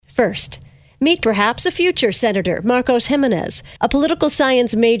First, meet perhaps a future Senator, Marcos Jimenez, a political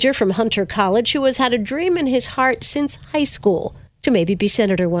science major from Hunter College who has had a dream in his heart since high school to maybe be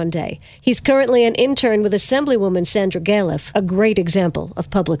senator one day. He's currently an intern with Assemblywoman Sandra Galef, a great example of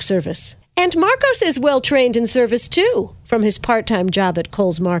public service. And Marcos is well-trained in service, too, from his part-time job at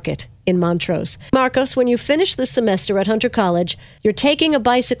Coles Market in Montrose. Marcos, when you finish this semester at Hunter College, you're taking a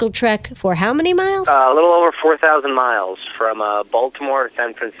bicycle trek for how many miles? A little over 4,000 miles from Baltimore to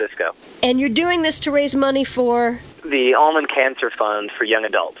San Francisco. And you're doing this to raise money for? The Almond Cancer Fund for young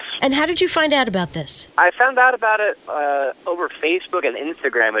adults. And how did you find out about this? I found out about it over Facebook and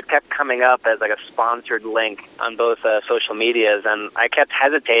Instagram. It kept coming up as like a sponsored link on both social medias, and I kept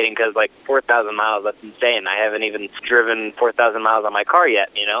hesitating because 4,000 miles, that's insane. I haven't even driven 4,000 miles on my car yet,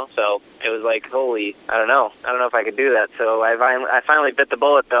 So it was like, holy, I don't know if I could do that. So I finally bit the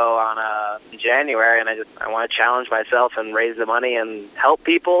bullet though on January, and I want to challenge myself and raise the money and help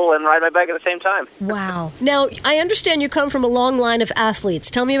people and ride my bike at the same time. Wow. Now, I understand you come from a long line of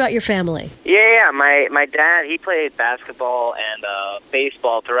athletes. Tell me about your family. Yeah. My dad, he played basketball and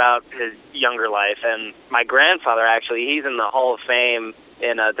baseball throughout his younger life, and my grandfather, actually, he's in the Hall of Fame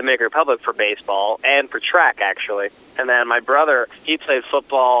in Dominican Republic for baseball and for track, actually. And then my brother, he played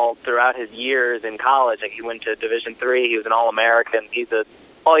football throughout his years in college. He went to Division III. He was an All-American. He's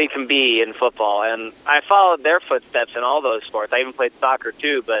all you can be in football. And I followed their footsteps in all those sports. I even played soccer,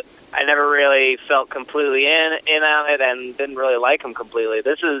 too, but I never really felt completely in on it and didn't really like them completely.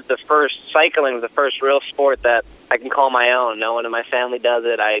 Cycling was the first real sport that I can call my own. No one in my family does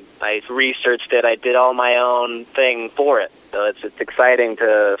it. I researched it. I did all my own thing for it. So it's exciting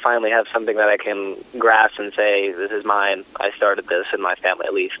to finally have something that I can grasp and say, this is mine. I started this in my family,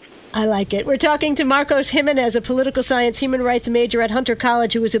 at least. I like it. We're talking to Marcos Jimenez, a political science human rights major at Hunter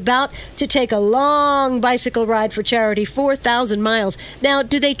College who is about to take a long bicycle ride for charity, 4,000 miles. Now,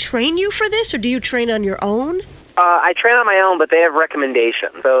 do they train you for this, or do you train on your own? I train on my own, but they have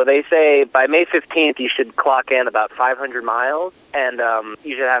recommendations. So they say by May 15th, you should clock in about 500 miles, and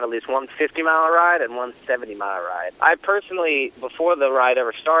you should have at least one 50-mile ride and one 70-mile ride. I personally, before the ride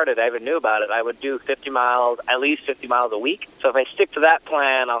ever started, I even knew about it, I would do 50 miles, at least 50 miles a week. So if I stick to that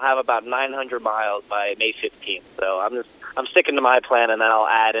plan, I'll have about 900 miles by May 15th. So I'm sticking to my plan, and then I'll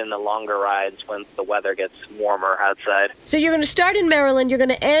add in the longer rides when the weather gets warmer outside. So you're going to start in Maryland. You're going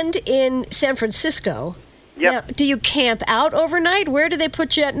to end in San Francisco. Yep. Now, do you camp out overnight? Where do they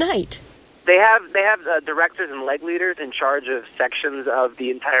put you at night? They have directors and leg leaders in charge of sections of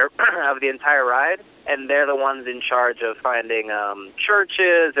the entire ride, and they're the ones in charge of finding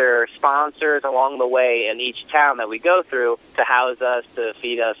churches or sponsors along the way in each town that we go through to house us, to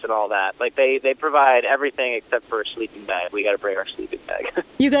feed us, and all that. They provide everything except for a sleeping bag. We got to bring our sleeping bag.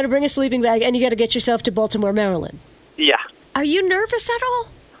 You got to bring a sleeping bag, and you got to get yourself to Baltimore, Maryland. Yeah. Are you nervous at all?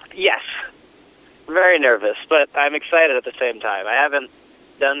 Yes. Very nervous, but I'm excited at the same time. I haven't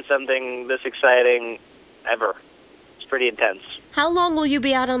done something this exciting ever. It's pretty intense. How long will you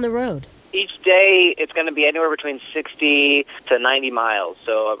be out on the road? Each day, it's going to be anywhere between 60 to 90 miles,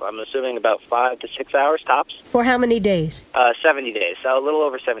 so I'm assuming about 5 to 6 hours tops. For how many days? 70 days, so a little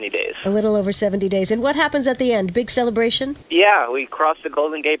over 70 days. A little over 70 days. And what happens at the end? Big celebration? Yeah, we cross the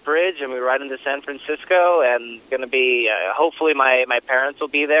Golden Gate Bridge, and we ride into San Francisco, and it's going to be, hopefully my parents will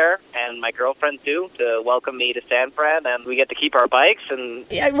be there, and my girlfriend too, to welcome me to San Fran, and we get to keep our bikes. And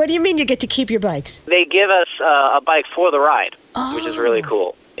what do you mean you get to keep your bikes? They give us a bike for the ride, which is really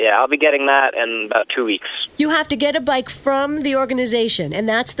cool. Yeah, I'll be getting that in about 2 weeks. You have to get a bike from the organization, and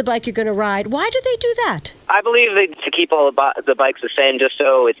that's the bike you're going to ride. Why do they do that? I believe to keep all the bikes the same, just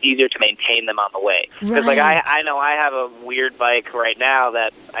so it's easier to maintain them on the way. Because I know I have a weird bike right now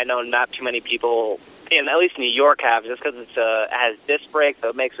that I know not too many people, at least New York, have, just because it has disc brakes, so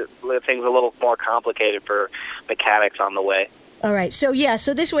it makes things a little more complicated for mechanics on the way. All right. So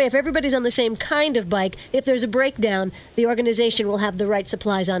this way, if everybody's on the same kind of bike, if there's a breakdown, the organization will have the right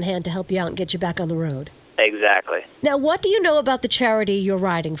supplies on hand to help you out and get you back on the road. Exactly. Now, what do you know about the charity you're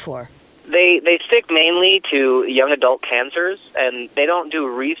riding for? They stick mainly to young adult cancers, and they don't do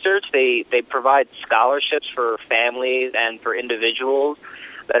research. They provide scholarships for families and for individuals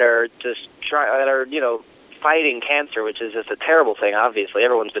that are fighting cancer, which is just a terrible thing, obviously.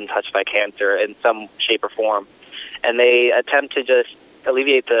 Everyone's been touched by cancer in some shape or form. And they attempt to just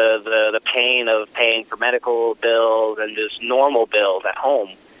alleviate the pain of paying for medical bills and just normal bills at home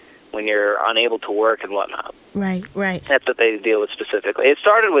when you're unable to work and whatnot. Right. That's what they deal with specifically. It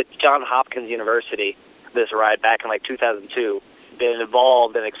started with Johns Hopkins University, this ride, back in 2002. been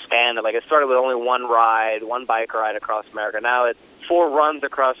evolved and expanded. Like, it started with only one bike ride across America. Now it's 4 runs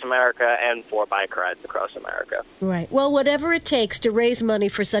across America and 4 bike rides across America. Right. Well, whatever it takes to raise money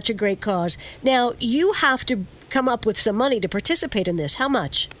for such a great cause. Now, you have to come up with some money to participate in this. How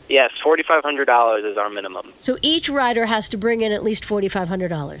much? Yes, $4,500 is our minimum. So each rider has to bring in at least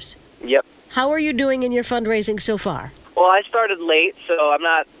 $4,500. Yep. How are you doing in your fundraising so far? Well, I started late, so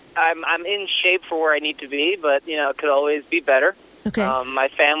I'm in shape for where I need to be, but, it could always be better. Okay. My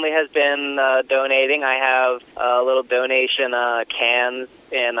family has been donating. I have little donation cans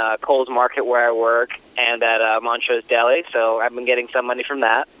in Coles Market where I work and at Montrose Deli, so I've been getting some money from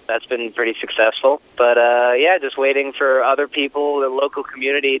that. That's been pretty successful. But, just waiting for other people, the local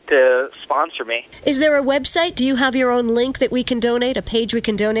community, to sponsor me. Is there a website? Do you have your own link that we can donate, a page we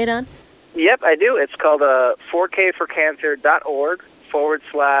can donate on? Yep, I do. It's called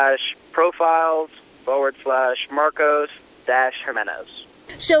 4kforcancer.org/profiles/Marcos-Jimenez.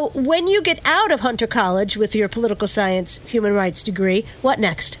 So when you get out of Hunter College with your political science human rights degree, what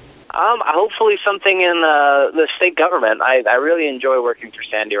next? Hopefully something in the state government. I really enjoy working for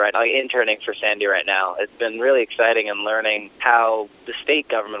Sandy right now, interning for Sandy right now. It's been really exciting and learning how the state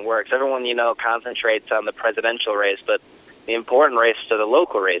government works. Everyone, concentrates on the presidential race, but the important races are the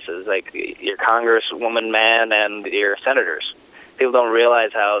local races, like your congresswoman, man, and your senators. People don't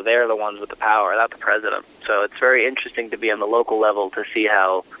realize how they're the ones with the power, not the president. So it's very interesting to be on the local level to see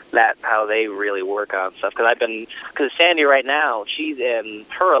how they really work on stuff. Because Sandy right now, she's in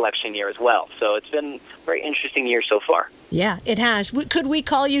her election year as well. So it's been a very interesting year so far. Yeah, it has. Could we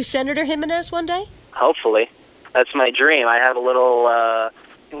call you Senator Jimenez one day? Hopefully. That's my dream. I have a little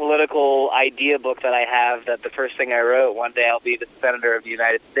political idea book that I have that the first thing I wrote, one day I'll be the Senator of the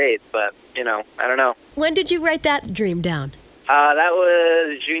United States. But, I don't know. When did you write that dream down? That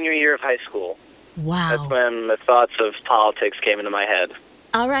was junior year of high school. Wow. That's when the thoughts of politics came into my head.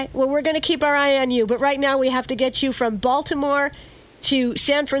 All right. Well, we're going to keep our eye on you. But right now we have to get you from Baltimore to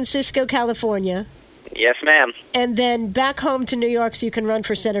San Francisco, California. Yes, ma'am. And then back home to New York so you can run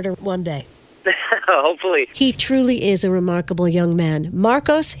for senator one day. Hopefully. He truly is a remarkable young man.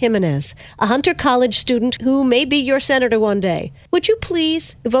 Marcos Jimenez, a Hunter College student who may be your senator one day. Would you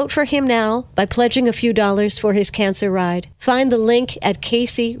please vote for him now by pledging a few dollars for his cancer ride? Find the link at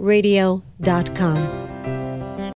kcradio.com.